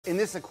In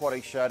this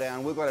Aquatic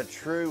Showdown, we've got a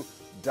true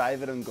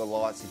David and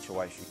Goliath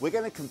situation. We're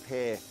going to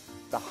compare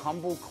the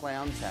humble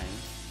Clown Tang,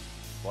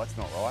 well that's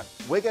not right,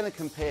 we're going to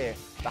compare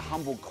the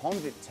humble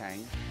Convict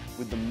Tang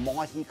with the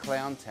mighty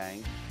Clown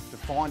Tang to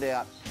find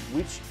out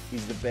which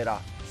is the better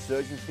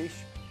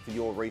surgeonfish for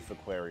your reef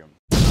aquarium.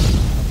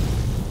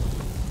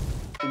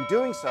 In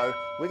doing so,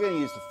 we're going to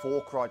use the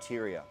 4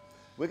 criteria.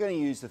 We're going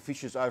to use the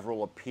fish's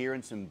overall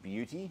appearance and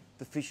beauty,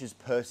 the fish's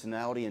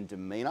personality and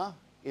demeanour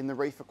in the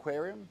reef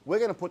aquarium. We're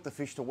going to put the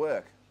fish to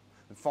work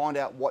and find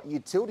out what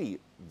utility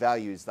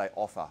values they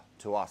offer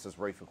to us as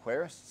reef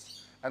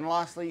aquarists. And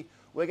lastly,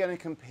 we're going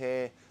to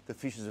compare the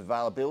fish's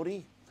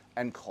availability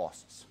and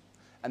costs.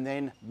 And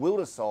then we'll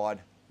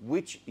decide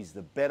which is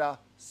the better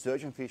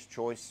surgeonfish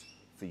choice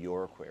for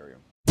your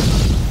aquarium.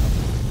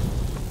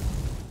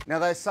 Now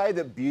they say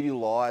that beauty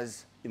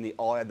lies in the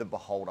eye of the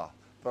beholder,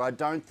 but I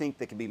don't think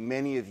there can be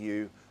many of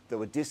you that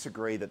would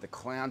disagree that the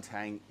Clown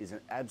Tang is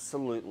an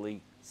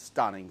absolutely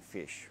stunning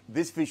fish.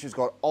 This fish has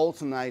got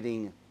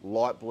alternating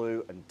light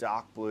blue and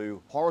dark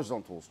blue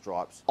horizontal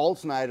stripes,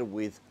 alternated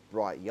with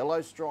bright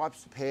yellow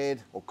stripes,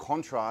 paired or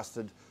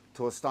contrasted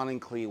to a stunning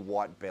clear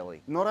white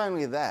belly. Not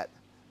only that,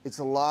 it's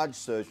a large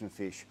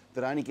surgeonfish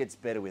that only gets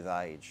better with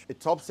age.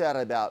 It tops out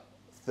at about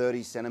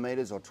 30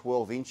 centimeters or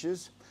 12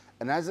 inches,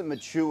 and as it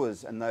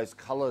matures and those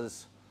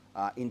colors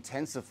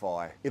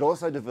intensify, it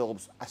also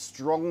develops a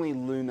strongly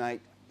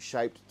lunate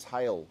shaped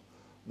tail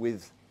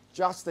with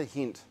just a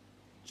hint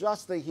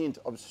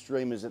of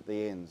streamers at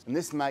the ends. And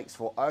this makes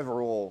for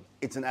overall,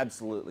 it's an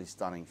absolutely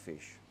stunning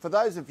fish. For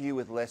those of you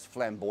with less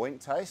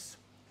flamboyant tastes,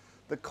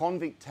 the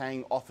Convict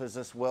Tang offers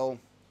us, well,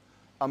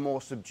 a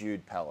more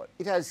subdued palette.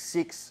 It has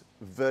 6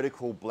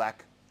 vertical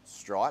black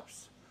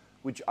stripes,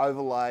 which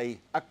overlay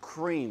a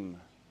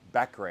cream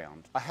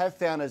background. I have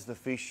found as the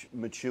fish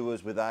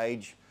matures with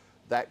age,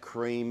 that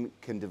cream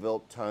can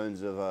develop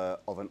tones of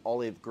an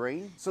olive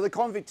green. So the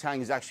Convict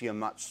Tang is actually a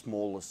much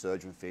smaller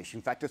surgeonfish.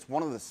 In fact, it's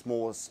one of the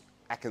smallest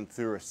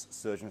acanthurus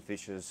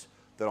surgeonfishes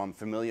that I'm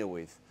familiar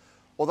with.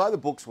 Although the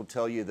books will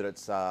tell you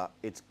that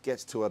it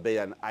gets to be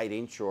an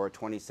 8-inch or a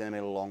 20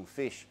 centimeter long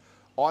fish,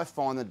 I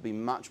find that to be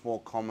much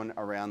more common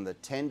around the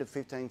 10 to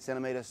 15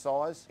 centimeter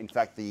size. In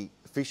fact, the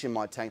fish in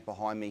my tank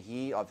behind me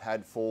here, I've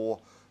had for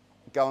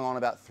going on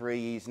about 3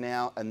 years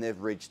now, and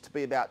they've reached to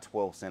be about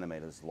 12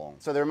 centimeters long.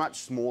 So they're a much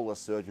smaller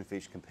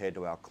surgeonfish compared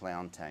to our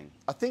Clown Tang.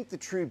 I think the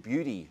true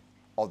beauty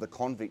of the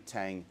Convict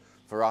Tang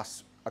for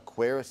us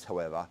aquarists,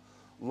 however,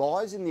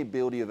 lies in the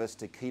ability of us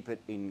to keep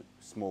it in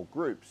small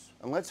groups.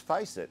 And let's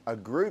face it, a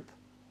group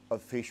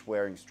of fish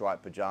wearing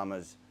striped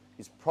pajamas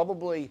is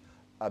probably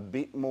a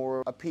bit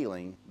more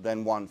appealing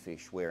than one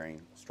fish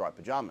wearing striped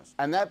pajamas.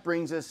 And that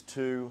brings us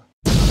to,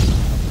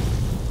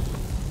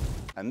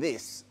 and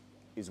this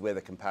is where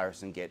the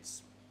comparison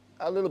gets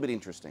a little bit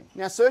interesting.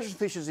 Now,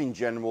 surgeonfishes in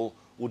general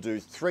will do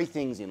 3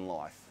 things in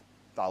life.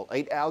 They'll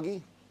eat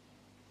algae,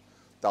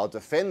 they'll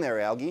defend their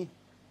algae,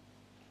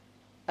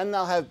 and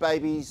they'll have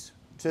babies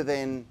to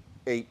then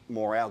eat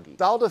more algae.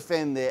 They'll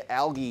defend their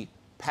algae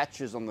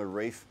patches on the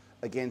reef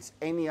against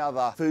any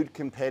other food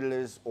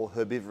competitors or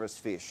herbivorous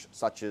fish,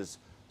 such as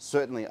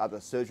certainly other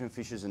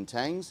surgeonfishes and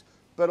tangs,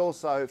 but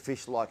also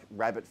fish like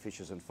rabbit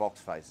fishes and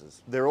fox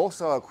faces. They're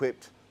also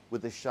equipped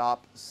with a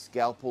sharp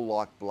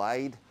scalpel-like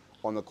blade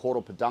on the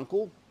caudal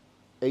peduncle,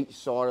 each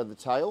side of the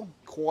tail.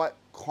 Quite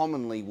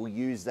commonly we'll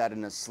use that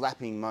in a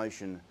slapping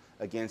motion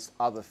against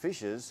other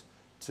fishes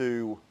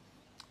to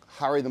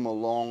hurry them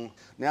along.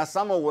 Now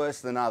some are worse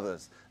than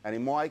others, and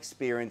in my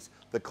experience,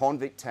 the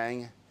Convict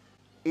Tang,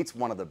 it's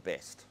one of the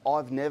best.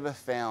 I've never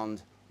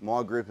found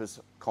my group of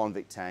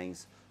Convict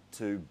Tangs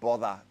to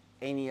bother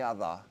any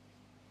other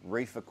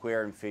reef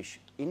aquarium fish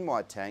in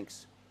my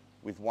tanks,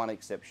 with one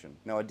exception.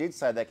 Now I did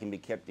say they can be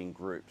kept in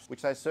groups,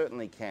 which they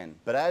certainly can,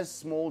 but as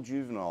small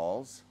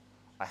juveniles,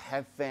 I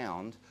have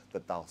found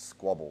that they'll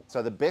squabble.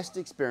 So the best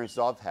experience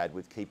I've had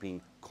with keeping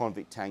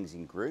Convict Tangs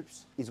in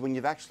groups is when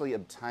you've actually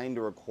obtained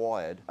or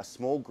acquired a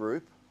small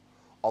group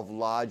of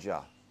larger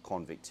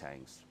Convict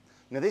Tangs.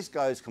 Now this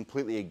goes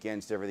completely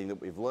against everything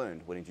that we've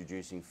learned when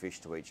introducing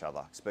fish to each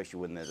other, especially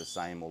when they're the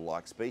same or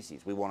like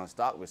species. We want to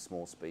start with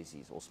small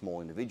species or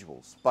small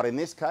individuals. But in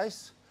this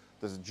case,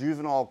 the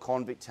juvenile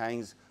Convict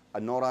Tangs are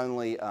not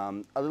only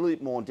a little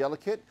bit more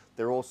delicate,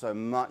 they're also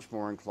much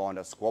more inclined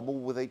to squabble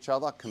with each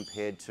other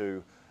compared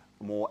to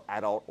more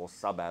adult or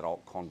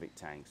sub-adult Convict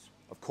Tangs.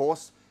 Of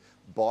course,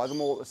 buy them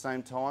all at the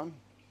same time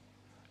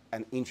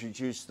and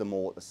introduce them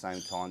all at the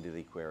same time to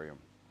the aquarium.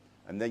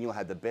 And then you'll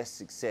have the best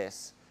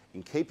success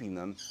in keeping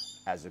them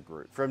as a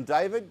group. From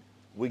David,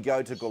 we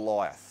go to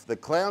Goliath. The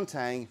Clown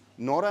Tang,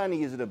 not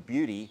only is it a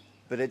beauty,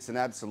 but it's an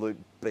absolute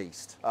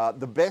beast.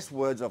 The best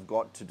words I've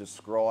got to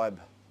describe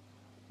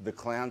the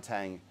Clown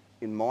Tang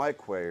in my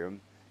aquarium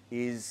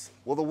is,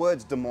 well, the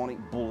words demonic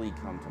bully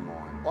come to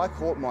mind. I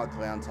caught my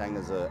Clown Tang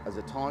as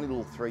a tiny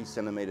little 3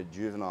 centimeter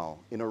juvenile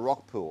in a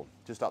rock pool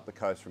just up the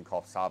coast from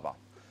Coffs Harbour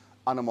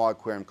under my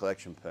aquarium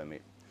collection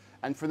permit.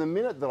 And from the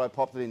minute that I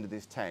popped it into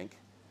this tank,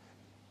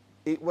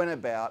 it went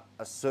about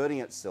asserting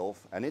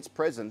itself and its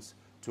presence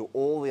to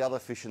all the other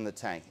fish in the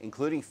tank,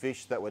 including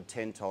fish that were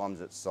 10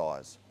 times its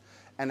size.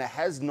 And it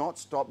has not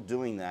stopped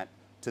doing that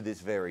to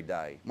this very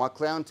day. My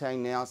Clown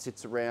Tang now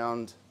sits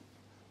around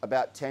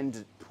about 10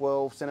 to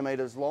 12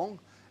 centimeters long,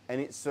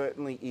 and it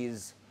certainly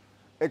is,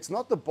 it's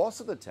not the boss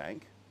of the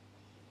tank,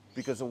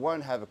 because it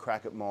won't have a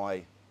crack at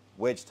my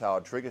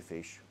wedge-tailed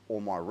triggerfish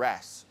or my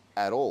wrasse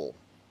at all.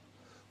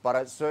 But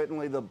it's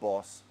certainly the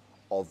boss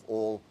of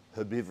all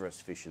herbivorous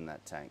fish in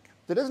that tank.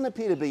 There doesn't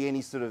appear to be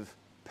any sort of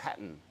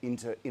pattern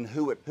in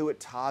who it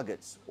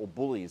targets or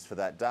bullies for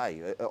that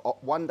day.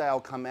 One day I'll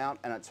come out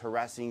and it's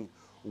harassing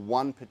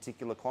one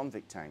particular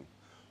convict tang.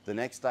 The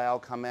next day I'll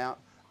come out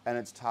and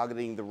it's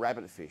targeting the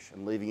rabbitfish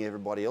and leaving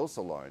everybody else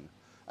alone.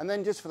 And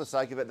then just for the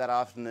sake of it, that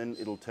afternoon,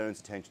 it'll turn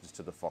its attentions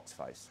to the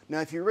foxface. Now,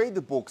 if you read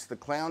the books, the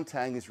Clown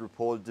Tang is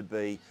reported to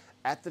be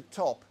at the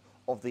top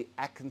of the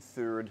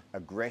acanthurid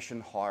aggression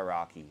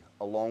hierarchy,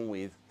 along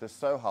with the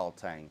Sohal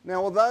Tang.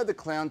 Now, although the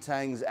Clown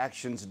Tang's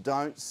actions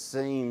don't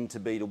seem to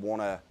be to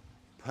want to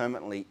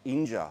permanently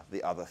injure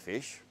the other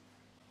fish,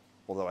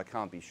 although I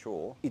can't be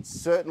sure, it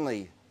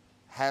certainly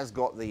has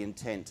got the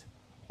intent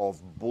of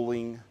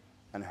bullying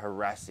and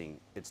harassing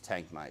its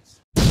tank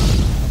mates.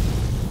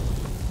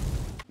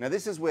 Now,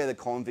 this is where the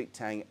Convict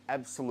Tang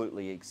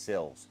absolutely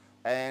excels,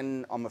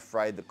 and I'm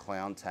afraid the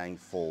Clown Tang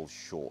falls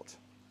short.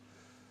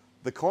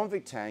 The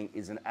Convict Tang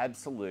is an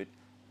absolute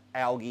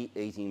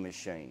algae-eating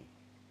machine.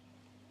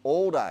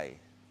 All day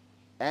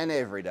and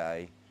every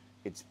day,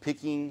 it's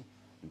picking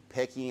and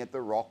pecking at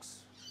the rocks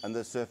and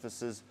the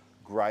surfaces,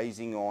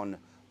 grazing on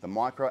the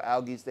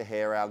microalgae, the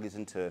hair algae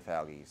and turf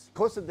algae.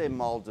 Because of their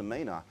mild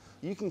demeanour,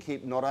 you can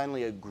keep not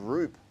only a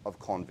group of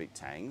convict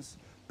tangs,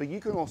 but you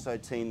can also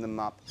team them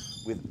up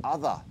with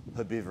other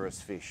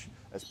herbivorous fish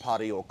as part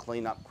of your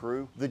cleanup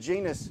crew. The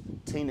genus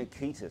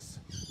Tenochetus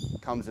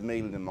comes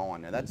immediately to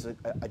mind. Now that's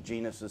a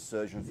genus of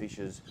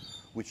surgeonfishes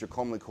which are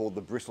commonly called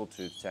the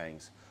bristle-toothed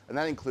tangs. And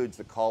that includes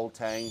the coal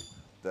tang,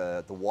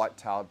 the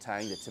white-tailed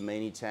tang, the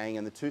Tamini tang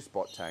and the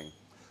two-spot tang.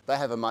 They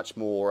have a much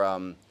more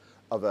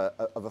of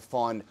a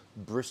fine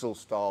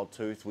bristle-style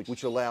tooth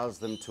which allows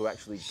them to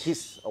actually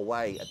kiss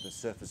away at the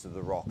surface of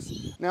the rocks.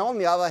 Now on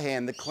the other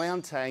hand, the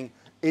Clown Tang,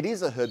 it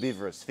is a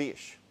herbivorous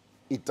fish.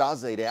 It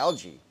does eat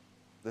algae.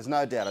 There's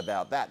no doubt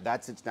about that.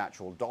 That's its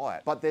natural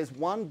diet. But there's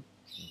one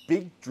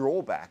big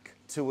drawback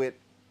to it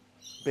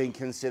being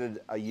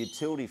considered a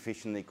utility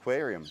fish in the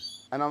aquarium.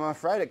 And I'm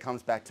afraid it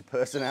comes back to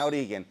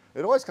personality again.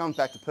 It always comes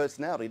back to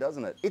personality,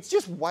 doesn't it? It's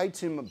just way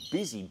too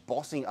busy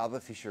bossing other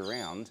fish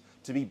around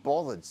to be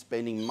bothered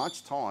spending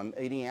much time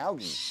eating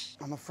algae.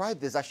 I'm afraid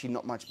there's actually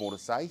not much more to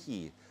say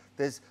here.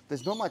 There's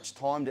not much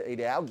time to eat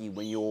algae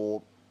when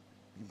you're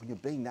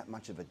being that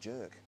much of a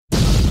jerk.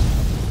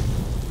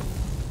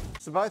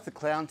 So both the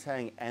Clown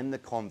Tang and the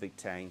Convict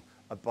Tang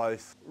are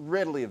both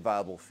readily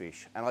available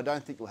fish, and I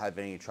don't think you'll have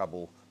any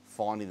trouble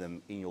finding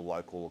them in your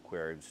local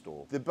aquarium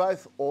store. They're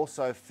both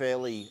also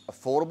fairly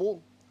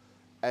affordable,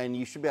 and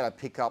you should be able to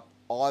pick up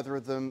either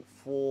of them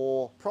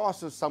for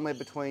prices somewhere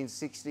between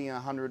 $60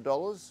 and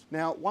 $100.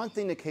 Now, one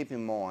thing to keep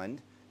in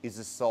mind is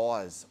the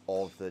size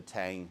of the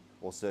tang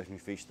or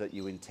surgeonfish that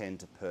you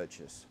intend to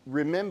purchase.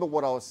 Remember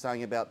what I was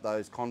saying about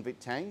those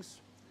convict tangs?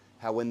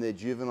 How when they're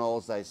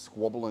juveniles, they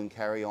squabble and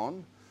carry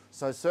on.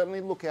 So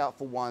certainly look out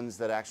for ones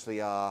that actually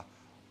are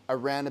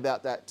around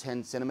about that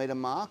 10 centimetre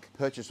mark.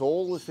 Purchase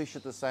all the fish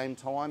at the same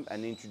time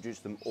and introduce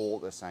them all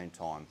at the same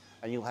time.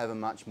 And you'll have a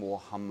much more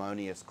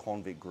harmonious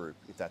convict group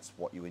if that's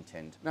what you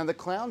intend. Now the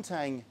Clown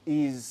Tang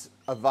is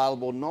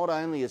available not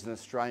only as an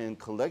Australian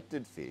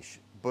collected fish,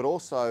 but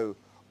also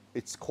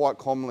it's quite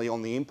commonly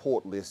on the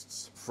import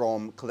lists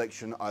from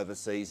collection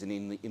overseas and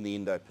in the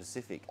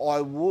Indo-Pacific.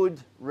 I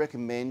would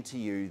recommend to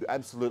you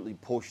absolutely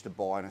push to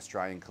buy an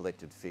Australian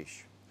collected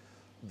fish.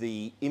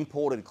 The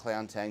imported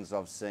Clown Tangs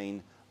I've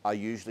seen are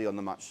usually on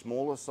the much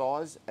smaller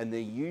size and they're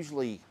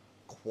usually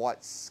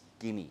quite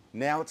skinny.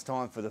 Now it's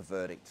time for the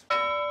verdict.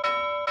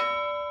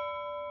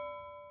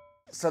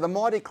 So the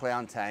mighty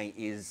Clown Tang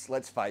is,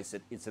 let's face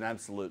it, it's an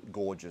absolute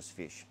gorgeous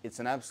fish. It's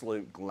an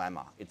absolute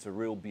glamour. It's a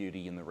real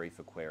beauty in the reef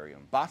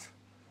aquarium. But,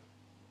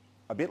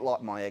 a bit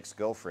like my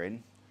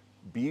ex-girlfriend,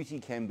 beauty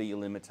can be a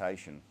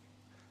limitation.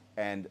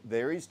 And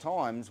there is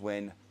times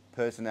when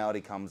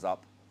personality comes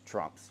up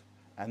trumps.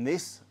 And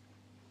this,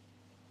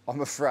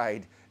 I'm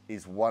afraid,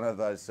 is one of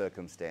those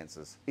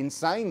circumstances. In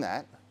saying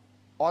that,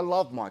 I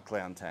love my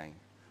Clown Tang,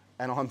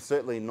 and I'm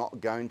certainly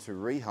not going to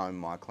rehome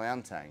my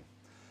Clown Tang.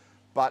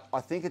 But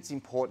I think it's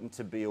important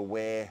to be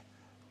aware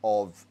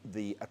of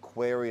the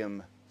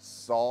aquarium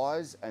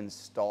size and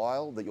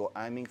style that you're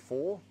aiming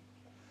for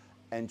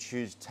and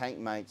choose tank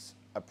mates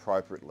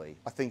appropriately.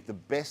 I think the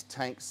best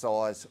tank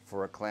size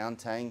for a Clown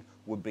Tang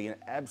would be an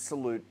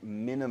absolute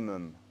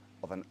minimum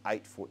of an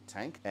 8-foot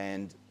tank,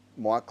 and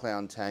my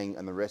Clown Tang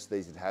and the rest of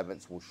these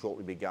inhabitants will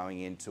shortly be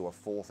going into a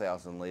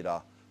 4,000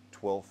 litre,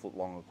 12-foot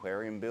long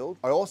aquarium build.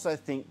 I also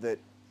think that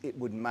it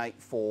would make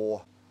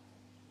for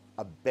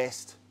a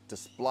best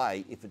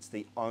display if it's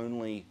the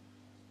only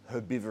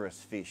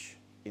herbivorous fish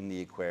in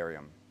the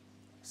aquarium.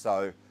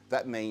 So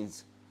that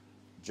means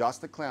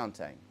just the Clown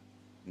Tang,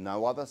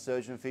 no other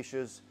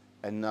surgeonfishes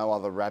and no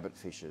other rabbit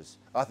fishes.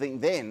 I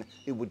think then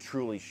it would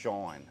truly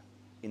shine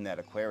in that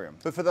aquarium.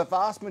 But for the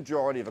vast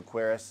majority of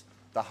aquarists,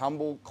 the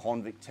humble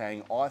Convict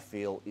Tang, I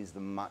feel, is the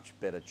much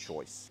better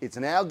choice. It's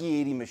an algae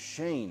eating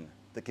machine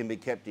that can be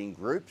kept in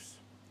groups.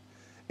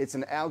 It's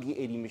an algae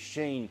eating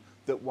machine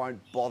that won't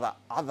bother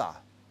other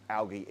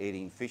algae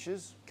eating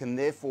fishes, can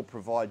therefore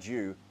provide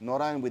you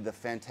not only with the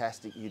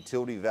fantastic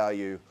utility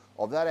value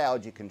of that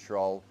algae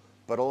control,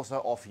 but also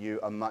offer you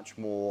a much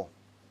more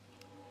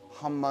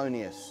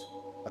harmonious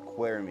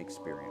aquarium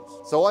experience.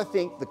 So I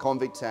think the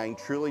Convict Tang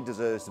truly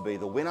deserves to be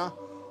the winner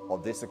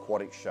of this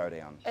Aquatic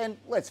Showdown. And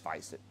let's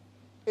face it,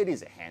 it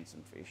is a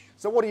handsome fish.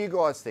 So what do you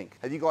guys think?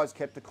 Have you guys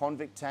kept a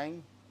Convict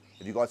Tang?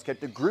 Have you guys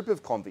kept a group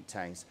of Convict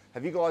Tangs?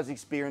 Have you guys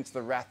experienced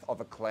the wrath of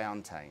a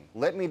Clown Tang?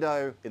 Let me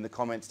know in the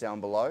comments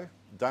down below.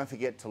 Don't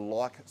forget to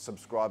like,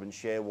 subscribe and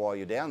share while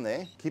you're down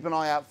there. Keep an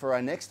eye out for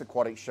our next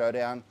Aquatic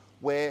Showdown,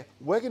 where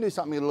we're going to do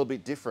something a little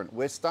bit different.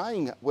 We're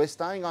staying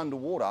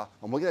underwater,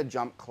 and we're going to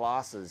jump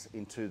classes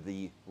into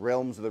the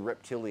realms of the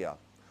reptilia,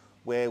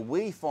 where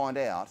we find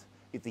out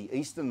if the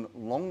eastern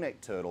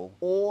long-necked turtle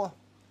or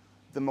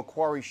the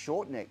Macquarie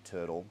short-necked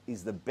turtle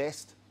is the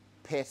best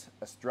pet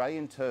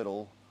Australian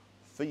turtle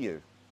for you.